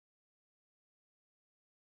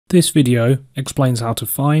This video explains how to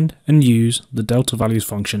find and use the delta values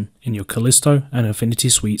function in your Callisto and Affinity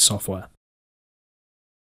Suite software.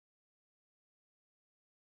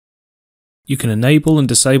 You can enable and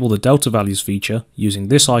disable the delta values feature using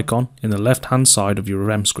this icon in the left-hand side of your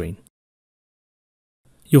REM screen.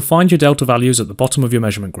 You'll find your delta values at the bottom of your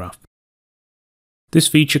measurement graph. This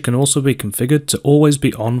feature can also be configured to always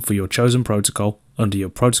be on for your chosen protocol under your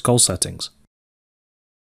protocol settings.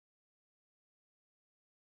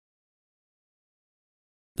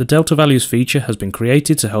 The delta values feature has been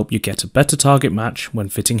created to help you get a better target match when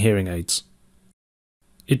fitting hearing aids.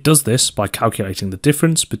 It does this by calculating the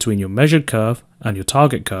difference between your measured curve and your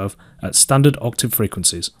target curve at standard octave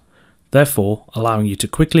frequencies, therefore allowing you to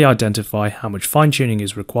quickly identify how much fine-tuning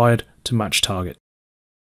is required to match target.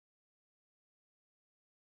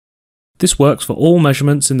 This works for all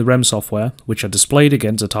measurements in the REM software which are displayed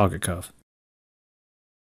against a target curve.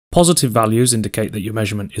 Positive values indicate that your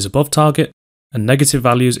measurement is above target, and negative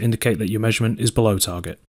values indicate that your measurement is below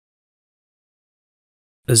target.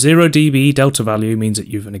 A 0 dB delta value means that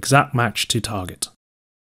you have an exact match to target.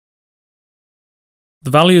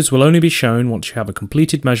 The values will only be shown once you have a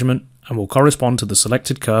completed measurement and will correspond to the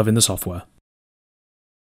selected curve in the software.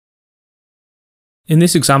 In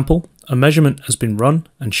this example, a measurement has been run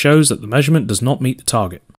and shows that the measurement does not meet the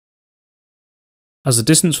target. As the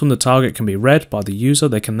distance from the target can be read by the user,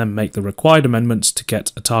 they can then make the required amendments to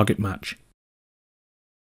get a target match.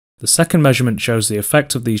 The second measurement shows the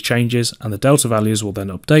effect of these changes, and the delta values will then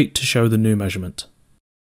update to show the new measurement.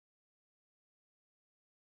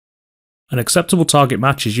 An acceptable target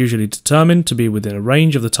match is usually determined to be within a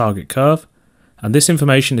range of the target curve, and this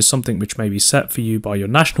information is something which may be set for you by your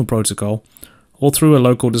national protocol or through a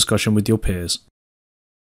local discussion with your peers.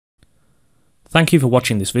 Thank you for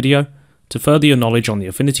watching this video. To further your knowledge on the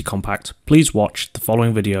Affinity Compact, please watch the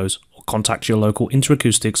following videos or contact your local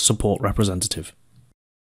Interacoustics support representative.